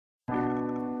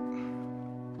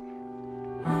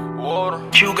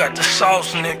Wuda. Q got the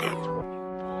sauce, nigga.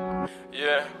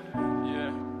 Yeah.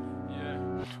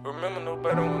 Remember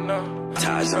nobody will know.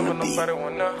 Remember nobody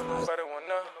will know.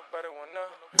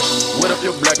 What up,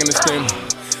 your black in the steamer?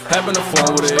 Having a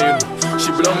phone with a eater. She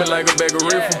blow me like a bag of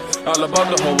reefer. All about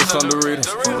the hoe with some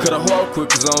Doritos. Cut a hoe quick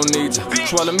cause I don't need you.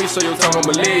 Swallow me so your tongue gon'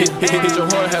 believe. Hit your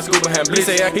horn, have scuba hand bleed.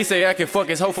 He say I can fuck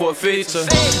his hoe for a feature.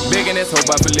 Big in this hoe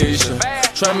by Felicia.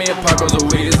 Try me and Paco's a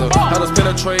weasel. I just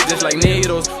penetrate just like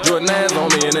needles. Jordan 9s on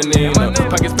me in the Nina.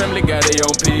 Pockets family got their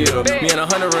own Peter. Me and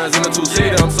 100 runs in a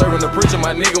 2-seater. I'm serving the preacher,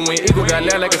 my nigga. When equal got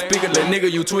loud like a speaker, that nigga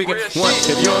you tweaking. One,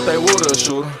 if you don't think Wuda a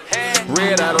shooter.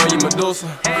 Red out on you Medusa.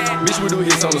 Bitch, we do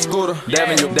hits on the scooter.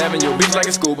 Dabbing your bitch like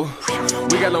a scuba.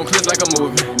 We got long clips like a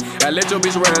movie. I let your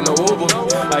bitch ride in the Uber.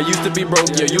 I used to be broke,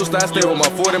 yeah, used to I stay with my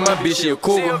 40, my bitch, she a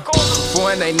cougar.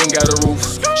 Foreign ain't nigga got a roof.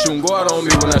 Shootin' go out on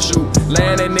me when I shoot.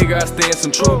 Land that nigga, I stay in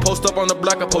some truth. Post up on the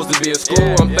block, I supposed to be at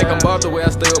school. I'm thinking about the way I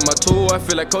stay with my tool. I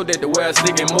feel like Kodak the way I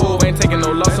stick and move. Ain't taking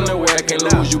no loss on the way I can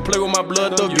lose. You play with my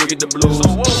blood, though, you get the blues.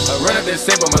 I run up that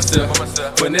set by myself.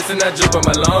 Finesse and I jump on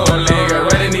my long leg. I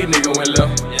ride in these niggas went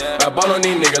left. I ball on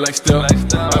these niggas like still.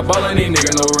 I ball on these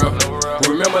niggas no real.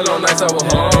 Remember long nights I was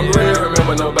hungry.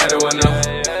 Remember nobody went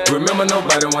up. Remember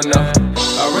nobody went up.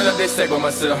 I run up that sack by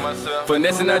myself.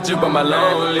 Finesse and I jump on my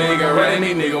long leg. I ride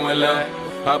in these niggas went left.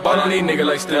 I ball on these niggas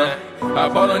like still. I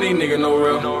ball on these niggas no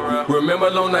real. Remember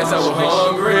long nights I was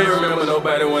hungry. Remember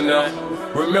nobody went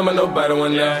up. Remember nobody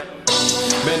went up.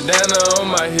 Bandana on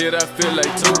my head, I feel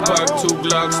like Tupac. 2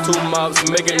 Glocks, 2 mops,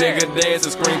 make a nigga dance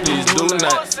and scream, please do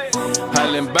not.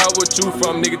 Hollin' bout what you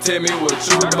from, nigga, tell me what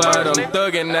you bout. I'm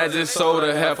thuggin', I just sold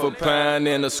a half a pound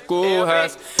in the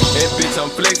schoolhouse. And bitch,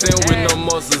 I'm flexin' with no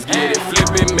muscles, get it,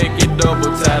 flip it, make it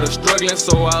double. Tired of struggling,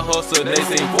 so I hustle. They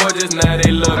seen gorgeous, now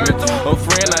they love me. A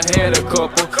friend, I had a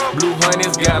couple. Blue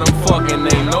honeys got them fucking,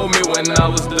 they know me when I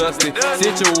was dusty.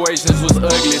 Situations was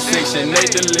ugly, Section 8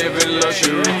 to live in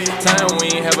luxury. Time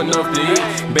we ain't have enough to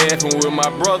eat. Bathing with my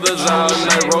brothers all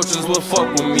night, roaches will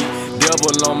fuck with me.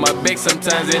 Devil on my back,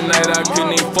 sometimes at night I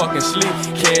couldn't even fucking sleep.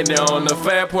 Candy on the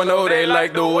 5.0, they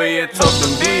like the way it took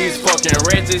them. These fucking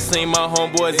ratchets seen my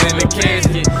homeboys in the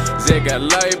casket. Zach got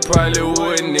life, probably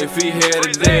wouldn't if he had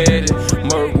a daddy.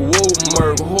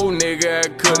 Merc who, nigga, I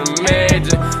could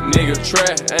imagine. Nigga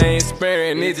trap, I ain't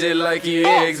sparing it just like he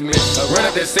eggs me. I run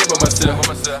up that set by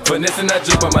myself. Finesse and I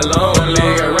jump on my long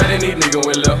leg. I ride in these niggas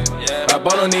went left. I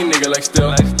ball on these niggas like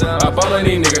still. I ball on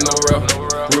these niggas no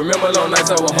rough. Remember long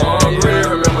nights I was hungry.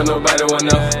 Remember nobody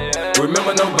went up.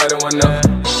 Remember nobody went up.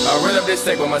 I run up that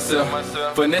sack by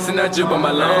myself. Finesse and I jump on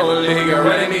my long leg. I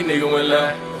ride in these niggas went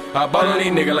left. I ball on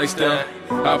these niggas like still.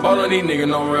 I ball on these niggas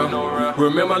no real.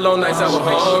 Remember long nights I was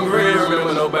hungry.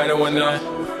 Remember nobody went up.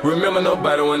 Remember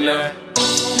nobody went up.